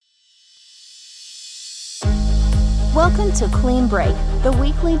Welcome to Clean Break, the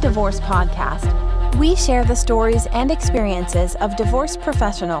weekly divorce podcast. We share the stories and experiences of divorce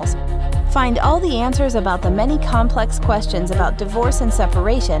professionals. Find all the answers about the many complex questions about divorce and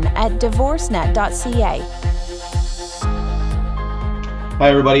separation at divorcenet.ca. Hi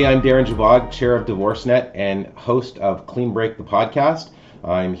everybody, I'm Darren Javog, Chair of DivorceNet and host of Clean Break, the podcast.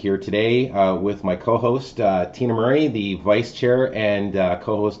 I'm here today with my co-host, Tina Murray, the Vice Chair and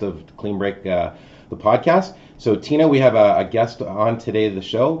co-host of Clean Break, the podcast. So Tina, we have a guest on today of the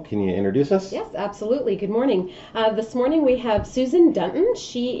show. Can you introduce us? Yes, absolutely. Good morning. This morning we have Susan Dunton.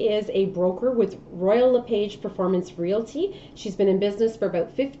 She is a broker with Royal LePage Performance Realty. She's been in business for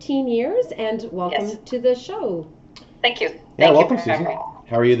about 15 years, and welcome to the show. Thank you. Welcome, Susan.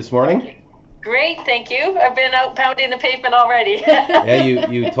 How are you this morning? Great, thank you. I've been out pounding the pavement already. Yeah,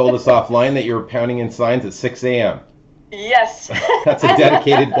 you told us offline that you were pounding in signs at 6 a.m. Yes. That's a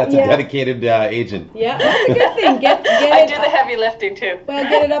dedicated agent. Yeah, that's a good thing. I do the heavy lifting too. Well,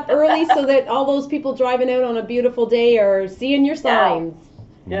 get it up early so that all those people driving out on a beautiful day are seeing your signs.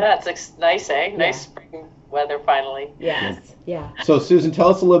 Yeah, it's nice, eh? Yeah. Nice spring weather finally. Yes, yeah. So Susan, tell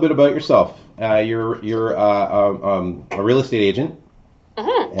us a little bit about yourself. You're a real estate agent.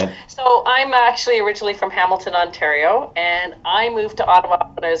 Mm-hmm. So I'm actually originally from Hamilton, Ontario, and I moved to Ottawa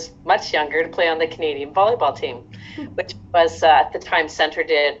when I was much younger to play on the Canadian volleyball team, which was at the time centered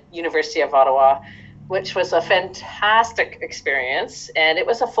at University of Ottawa, which was a fantastic experience, and it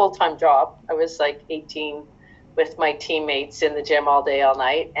was a full-time job. I was like 18 with my teammates in the gym all day, all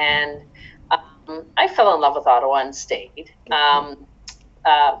night, and I fell in love with Ottawa and stayed.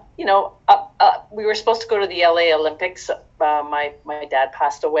 We were supposed to go to the LA Olympics. My dad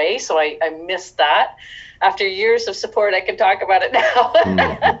passed away, so I missed that. After years of support, I can talk about it now.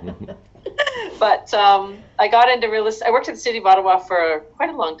 But I got into real estate. I worked at the City of Ottawa for quite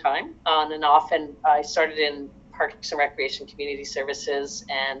a long time, on and off, and I started in Parks and Recreation Community Services.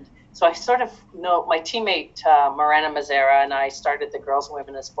 And so I sort of know my teammate, Marana Mazzara, and I started the Girls and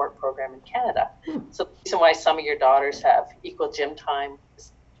Women in Sport program in Canada. So the reason why some of your daughters have equal gym time,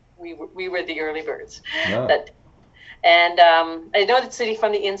 we were the early birds. Yeah. And I know the city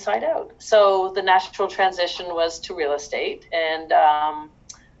from the inside out. So the natural transition was to real estate. And I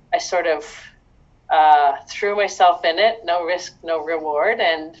sort of threw myself in it, no risk, no reward,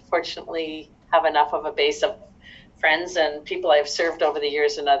 and fortunately have enough of a base of friends and people I've served over the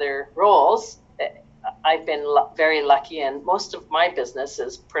years in other roles. I've been very lucky, and most of my business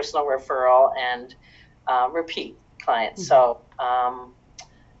is personal referral and repeat clients. So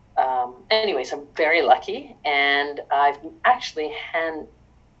anyways, I'm very lucky, and I've actually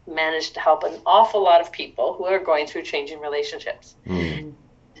managed to help an awful lot of people who are going through changing relationships.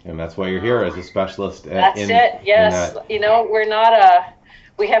 And that's why you're here as a specialist. Yes.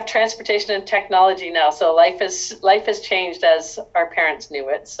 We have transportation and technology now, so life has changed as our parents knew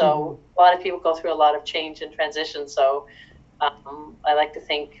it. So a lot of people go through a lot of change and transition. So I like to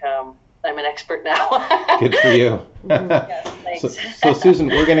think I'm an expert now. Good for you. Yes, thanks. So Susan,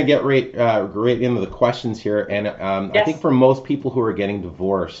 we're going to get right into the questions here, and I think for most people who are getting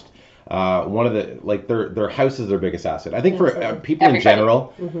divorced, one of their house is their biggest asset. I think for people in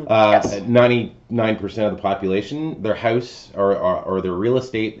general, 99% of the population, their house or their real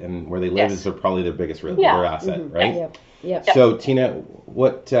estate and where they live is probably their biggest their asset, right? Yeah. So Tina,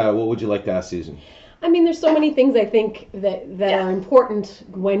 what would you like to ask Susan? I mean, there's so many things I think that are important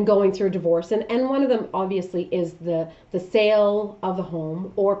when going through a divorce, and one of them obviously is the sale of the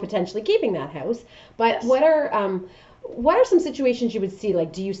home or potentially keeping that house. But what are some situations you would see?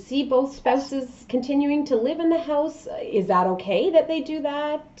 Like, do you see both spouses continuing to live in the house? Is that okay that they do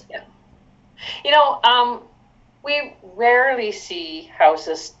that? Yeah. We rarely see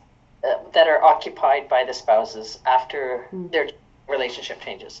houses that are occupied by the spouses after their relationship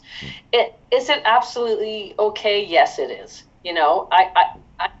changes. Is it absolutely okay? Yes, it is. I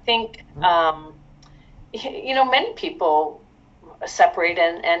think many people separate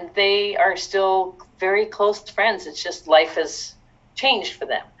and they are still very close friends. It's just life has changed for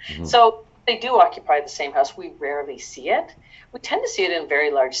them. So they do occupy the same house. We rarely see it. We tend to see it in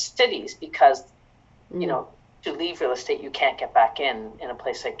very large cities because to leave real estate, you can't get back in a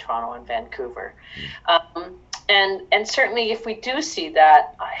place like Toronto and Vancouver. And certainly if we do see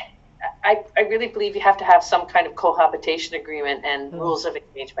that, I really believe you have to have some kind of cohabitation agreement and rules of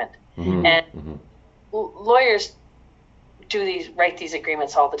engagement. And lawyers write these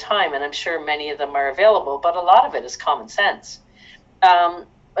agreements all the time, and I'm sure many of them are available, but a lot of it is common sense. And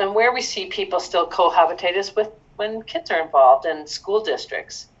where we see people still cohabitate is when kids are involved in school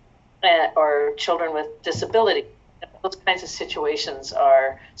districts or children with disability. Those kinds of situations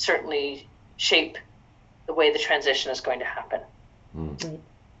are certainly shape the way the transition is going to happen. Mm.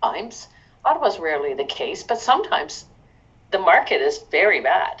 Sometimes, Ottawa's rarely the case, but sometimes the market is very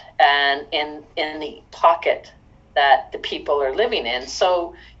bad and in the pocket that the people are living in.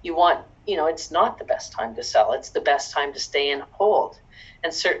 So you want, it's not the best time to sell. It's the best time to stay and hold.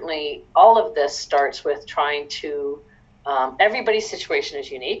 And certainly all of this starts with trying to, everybody's situation is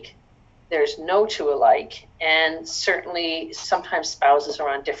unique. There's no two alike. And certainly sometimes spouses are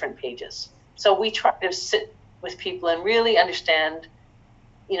on different pages. So we try to sit with people and really understand,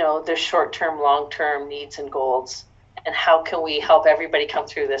 their short-term, long-term needs and goals, and how can we help everybody come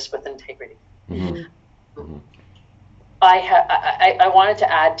through this with integrity. Mm-hmm. Mm-hmm. I wanted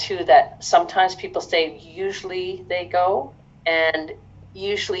to add too that sometimes people say usually they go, and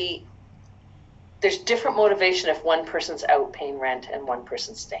usually there's different motivation if one person's out paying rent and one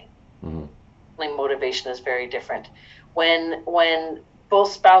person's staying. Mm-hmm. Motivation is very different. When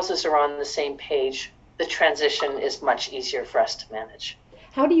both spouses are on the same page, the transition is much easier for us to manage.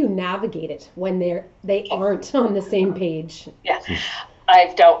 How do you navigate it when they aren't on the same page? Yeah,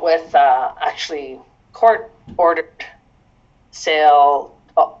 I've dealt with actually court-ordered sale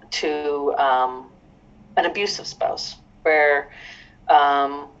to an abusive spouse, where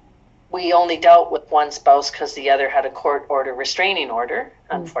we only dealt with one spouse because the other had a court order restraining order,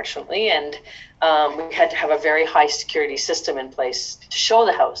 unfortunately, and we had to have a very high security system in place to show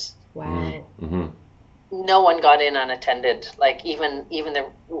the house. Wow. Mm-hmm. No one got in unattended. Like even the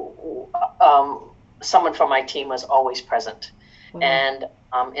someone from my team was always present. Wow.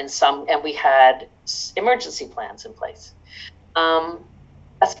 And we had emergency plans in place.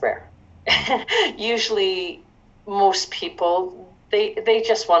 That's rare. Usually most people, they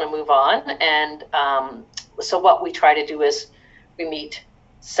just want to move on. And so what we try to do is we meet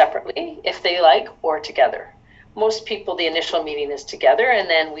separately if they like, or together. Most people, the initial meeting is together, and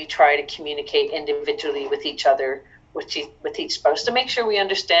then we try to communicate individually with each other, with each spouse, to make sure we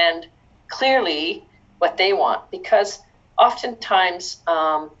understand clearly what they want, because oftentimes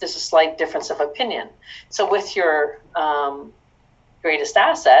there's a slight difference of opinion. So with your greatest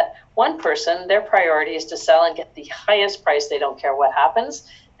asset, one person, their priority is to sell and get the highest price, they don't care what happens,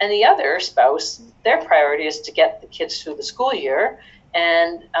 and the other spouse, their priority is to get the kids through the school year,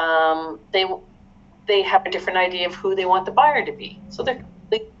 and they have a different idea of who they want the buyer to be. So they're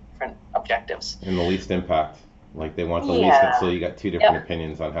completely different objectives. And the least impact. Like they want the least, so you got two different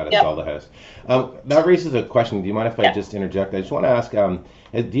opinions on how to sell the house. That raises a question. Do you mind if I just interject? I just want to ask,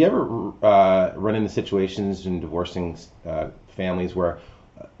 do you ever run into situations in divorcing families where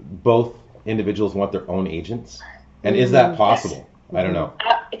both individuals want their own agents? And is that possible? Yes. I don't know.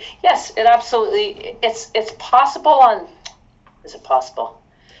 Yes, it absolutely, it's possible is it possible?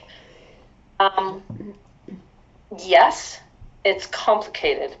 Yes, it's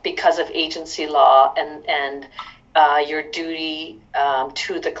complicated because of agency law and your duty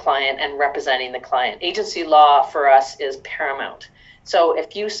to the client and representing the client. Agency law for us is paramount. So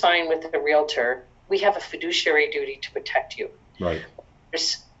if you sign with a realtor, we have a fiduciary duty to protect you. Right.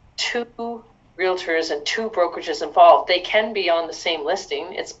 There's two realtors and two brokerages involved. They can be on the same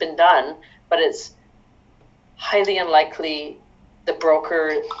listing. It's been done, but it's highly unlikely the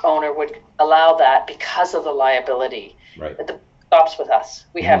broker owner would allow that because of the liability. Right. But the stops with us.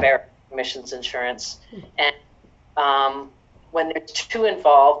 We have error commissions insurance, and when there's two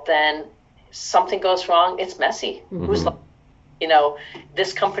involved, then if something goes wrong, it's messy. Mm-hmm. Who's,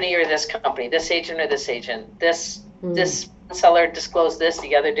 this company or this company, this agent or this agent, this seller disclosed this,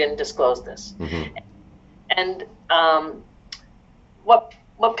 the other didn't disclose this. Mm-hmm. And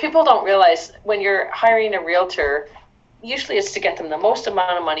what people don't realize, when you're hiring a realtor, usually it's to get them the most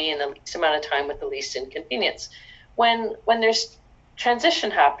amount of money in the least amount of time with the least inconvenience. When there's transition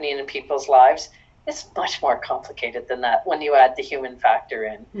happening in people's lives, it's much more complicated than that when you add the human factor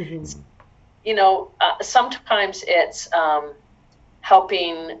in. Mm-hmm. Sometimes it's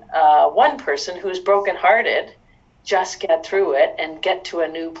helping one person who's brokenhearted just get through it and get to a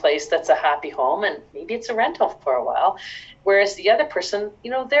new place that's a happy home, and maybe it's a rental for a while, whereas the other person,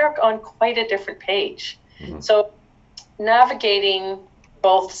 they're on quite a different page. Mm-hmm. So navigating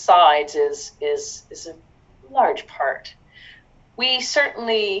both sides is a large part. We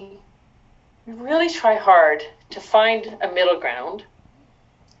certainly really try hard to find a middle ground,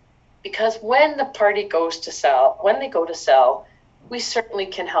 because when the party goes to sell, when they go to sell, we certainly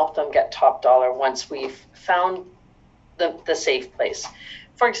can help them get top dollar once we've found the safe place.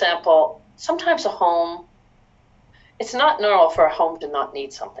 For example, sometimes a home, it's not normal for a home to not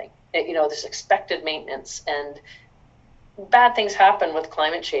need something. There's expected maintenance, and bad things happen with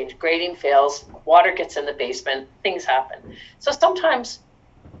climate change. Grading fails, water gets in the basement, things happen. So sometimes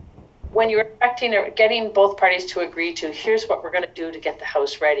when you're expecting or getting both parties to agree to, here's what we're going to do to get the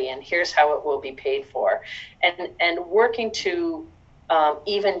house ready, and here's how it will be paid for, and working to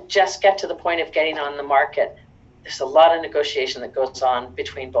even just get to the point of getting on the market, there's a lot of negotiation that goes on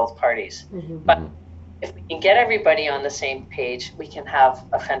between both parties. Mm-hmm. But if we can get everybody on the same page, we can have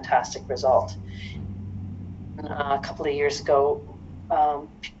a fantastic result. A couple of years ago,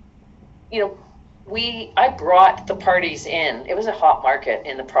 I brought the parties in. It was a hot market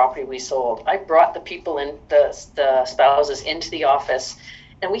in the property we sold. I brought the people in, the spouses into the office,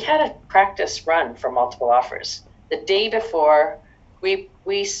 and we had a practice run for multiple offers. The day before,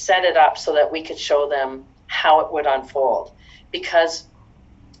 we set it up so that we could show them how it would unfold. Because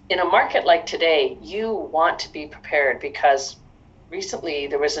in a market like today, you want to be prepared, because recently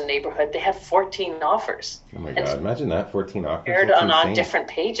there was a neighborhood, they had 14 offers. Oh my God, imagine that, 14 offers. Paired on different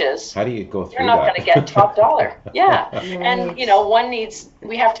pages. How do you go through that? You're not going to get top dollar. Yeah. Nice. And,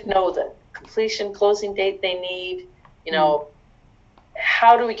 we have to know the completion, closing date they need,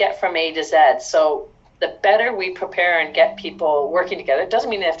 how do we get from A to Z? So the better we prepare and get people working together, it doesn't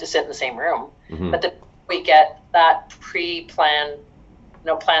mean they have to sit in the same room, but the we get that pre-plan,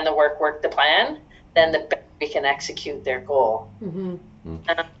 plan the work the plan, then the better we can execute their goal. Mm-hmm.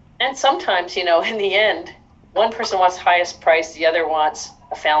 And sometimes, in the end, one person wants highest price, the other wants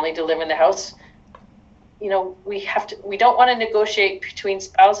a family to live in the house. We don't want to negotiate between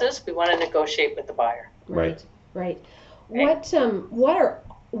spouses. We want to negotiate with the buyer. Right.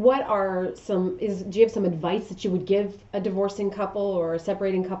 What are do you have some advice that you would give a divorcing couple or a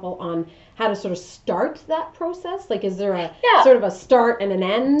separating couple on how to sort of start that process? Like, is there a sort of a start and an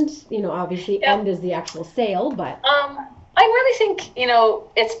end? Obviously end is the actual sale, but. I really think,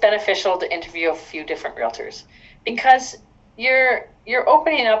 it's beneficial to interview a few different realtors, because you're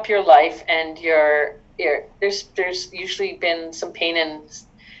opening up your life, and there's usually been some pain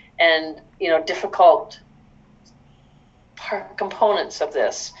and difficult components of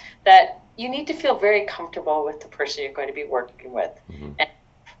this that you need to feel very comfortable with the person you're going to be working with, and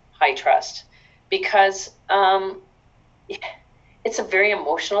high trust, because it's a very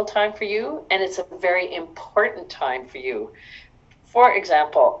emotional time for you, and it's a very important time for you. For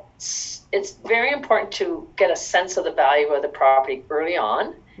example, it's very important to get a sense of the value of the property early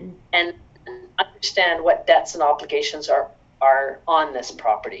on, and understand what debts and obligations are on this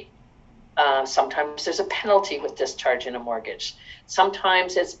property. Sometimes there's a penalty with discharging a mortgage.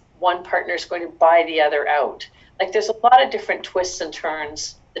 Sometimes it's one partner is going to buy the other out. Like, there's a lot of different twists and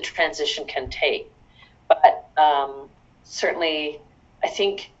turns the transition can take. But certainly, I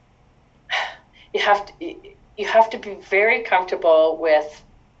think you have to be very comfortable with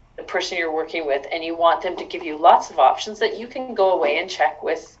the person you're working with, and you want them to give you lots of options that you can go away and check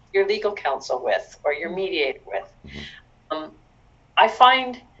with your legal counsel with, or your mediator with. I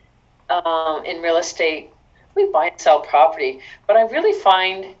find in real estate, we buy and sell property, but I really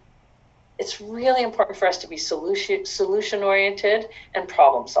find it's really important for us to be solution oriented and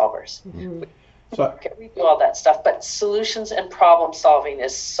problem solvers. We do all that stuff, but solutions and problem solving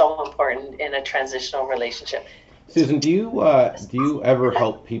is so important in a transitional relationship. Susan, do you ever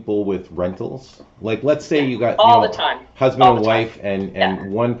help people with rentals? Like, let's say you got all the time, husband and wife,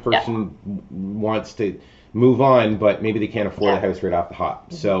 and one person wants to move on, but maybe they can't afford a house right off the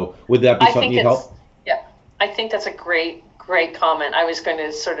hop. So would that be something you'd help? Yeah, I think that's a great comment. I was going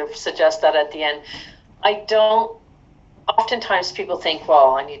to sort of suggest that at the end. Oftentimes people think,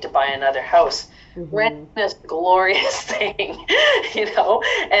 well, I need to buy another house. Rent is a glorious thing,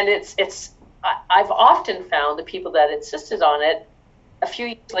 and I've often found the people that insisted on it, a few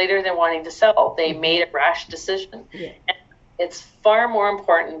years later, they're wanting to sell. They made a rash decision. Yeah. And it's far more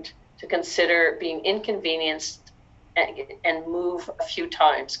important to consider being inconvenienced and move a few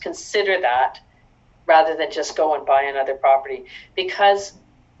times. Consider that rather than just go and buy another property. Because,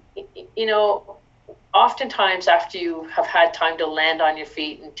 oftentimes after you have had time to land on your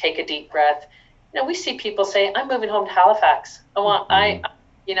feet and take a deep breath, we see people say, I'm moving home to Halifax. My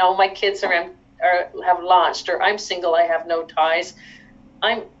kids have launched, or I'm single, I have no ties.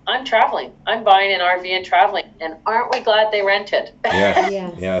 I'm traveling. I'm buying an RV and traveling. And aren't we glad they rented?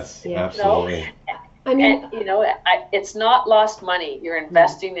 Yes, absolutely. It's not lost money. You're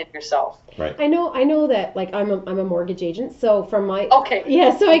investing in yourself. Right. I know that, like, I'm a mortgage agent, so from my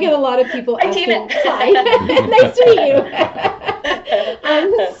so I get a lot of people asking. Hi, nice to meet you.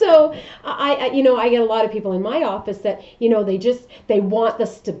 So I get a lot of people in my office that they want the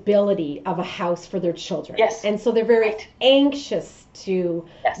stability of a house for their children. Yes. And so they're very anxious to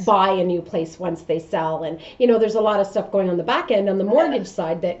buy a new place once they sell, and there's a lot of stuff going on the back end on the mortgage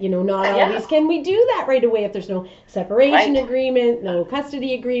side that not always can we do that right away if there's no separation agreement, no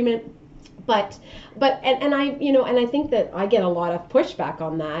custody agreement. But and I, you know, and I think that I get a lot of pushback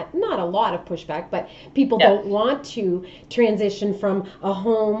on that. Not a lot of pushback, but people don't want to transition from a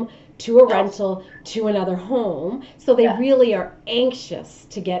home to a rental to another home. So they really are anxious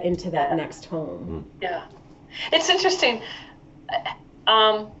to get into that next home. Yeah. It's interesting.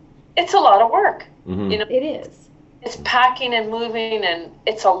 It's a lot of work. Mm-hmm. You know, it is. It's packing and moving, and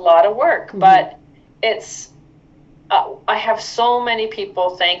it's a lot of work, but it's, I have so many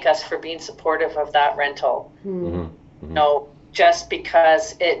people thank us for being supportive of that rental. You know, just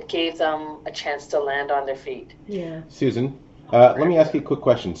because it gave them a chance to land on their feet. Yeah. Susan, let me ask you a quick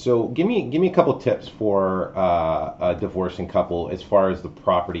question. So give me a couple tips for a divorcing couple as far as the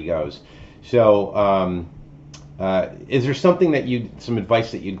property goes. So is there something some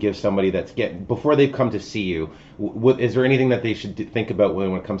advice that you'd give somebody that's before they come to see you? Is there anything that they should think about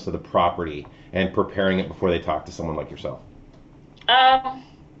when it comes to the property and preparing it before they talk to someone like yourself?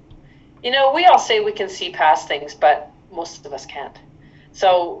 You know, we all say we can see past things, but most of us can't.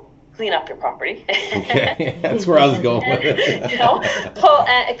 So clean up your property. Okay, that's where I was going with it. You know,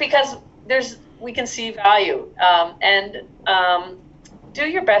 because we can see value, and do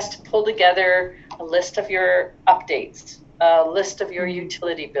your best to pull together a list of your updates, a list of your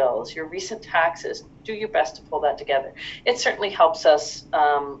utility bills, your recent taxes. Do your best to pull that together. It certainly helps us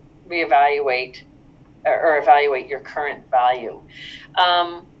reevaluate or evaluate your current value.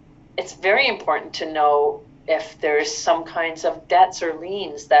 It's very important to know if there's some kinds of debts or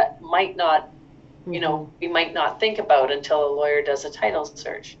liens that might not, you know, we might not think about until a lawyer does a title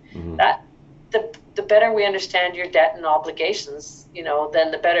search. That the better we understand your debt and obligations, you know,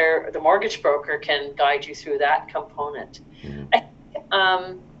 then the better the mortgage broker can guide you through that component.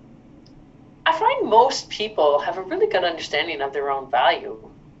 I find most people have a really good understanding of their own value.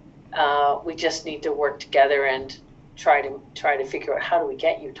 We just need to work together and try to figure out how do we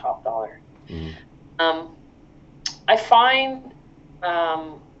get you top dollar. I find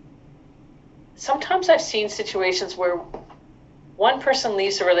sometimes I've seen situations where one person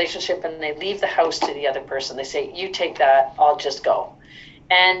leaves a relationship and they leave the house to the other person. They say, you take that, I'll just go.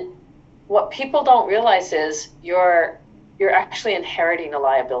 And what people don't realize is you're actually inheriting a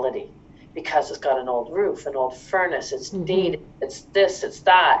liability because it's got an old roof, an old furnace, it's dated, it's this, it's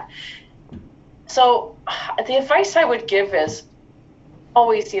that. So the advice I would give is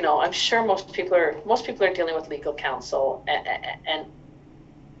always, you know, I'm sure most people are dealing with legal counsel, and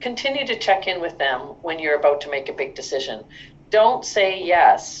continue to check in with them when you're about to make a big decision. Don't say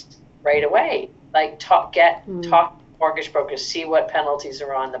yes right away. Like talk to mortgage brokers, see what penalties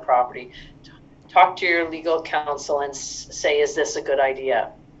are on the property. Talk to your legal counsel and say, is this a good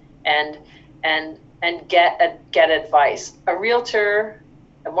idea? And get advice. A realtor,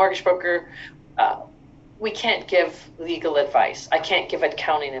 a mortgage broker, we can't give legal advice. I can't give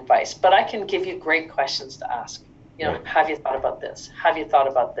accounting advice, but I can give you great questions to ask. You know, have you thought about this? Have you thought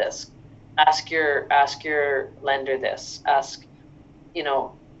about this? Ask your lender this. Ask, you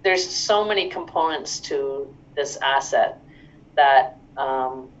know, there's so many components to this asset that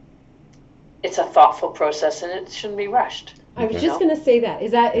it's a thoughtful process and it shouldn't be rushed. I was just going to say that.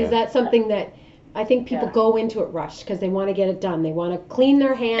 Is that something that I think people go into it rushed because they want to get it done. They want to clean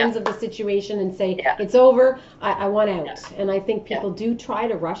their hands of the situation and say, it's over, I want out. And I think people do try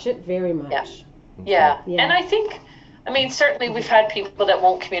to rush it very much. Yeah. And I think, I mean, certainly we've had people that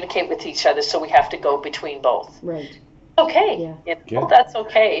won't communicate with each other, so we have to go between both. Right. Okay. Yeah. You know, that's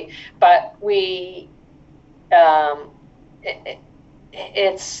okay. But we, there's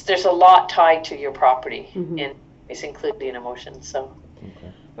a lot tied to your property, and it's including emotions. So.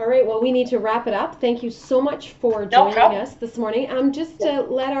 Okay. All right. Well, we need to wrap it up. Thank you so much for joining us this morning. Just to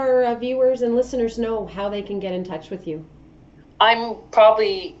let our viewers and listeners know how they can get in touch with you. I'm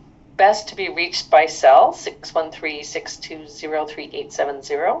probably best to be reached by cell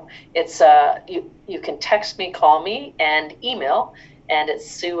 613-620-3870. It's you can text me, call me, and email, and it's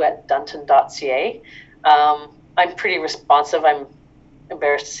sue@dunton.ca. I'm pretty responsive. I'm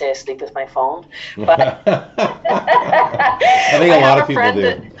embarrassed to say I sleep with my phone, but I think a lot of people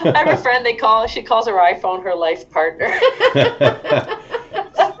do. I have a friend she calls her iPhone her life partner.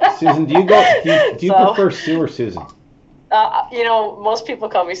 Susan, do you prefer Sue or Susan? You know, most people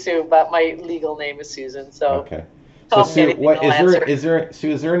call me Sue, but my legal name is Susan. So okay. So Sue, is there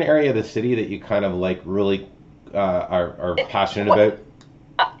an area of the city that you kind of like really are passionate about?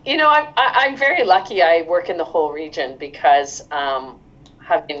 You know, I'm very lucky. I work in the whole region because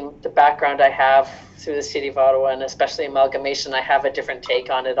having the background I have through the City of Ottawa and especially amalgamation, I have a different take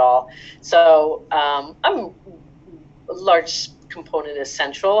on it all. So a large component is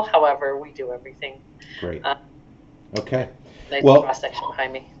central. However, we do everything. Great. Okay. Nice well, cross section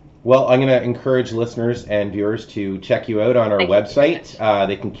behind me. Well, I'm going to encourage listeners and viewers to check you out on our website.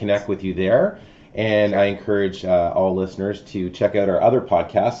 They can connect with you there. And I encourage all listeners to check out our other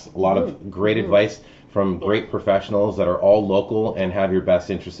podcasts. A lot of great advice from great professionals that are all local and have your best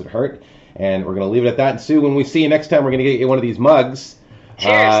interests at heart. And we're going to leave it at that. And Sue, when we see you next time, we're going to get you one of these mugs.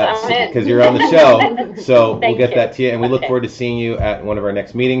 Cheers, because you're on the show. So we'll get that to you. And we look forward to seeing you at one of our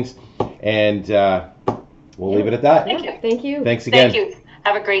next meetings. And we'll leave it at that. Thank you. Thank you. Thanks again. Thank you.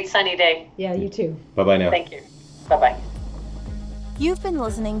 Have a great sunny day. Yeah, you too. Bye-bye now. Thank you. Bye-bye. You've been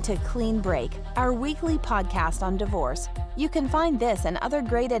listening to Clean Break, our weekly podcast on divorce. You can find this and other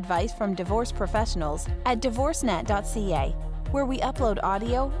great advice from divorce professionals at divorcenet.ca, where we upload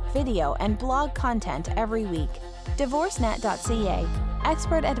audio, video, and blog content every week. Divorcenet.ca,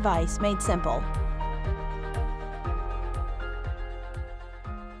 expert advice made simple.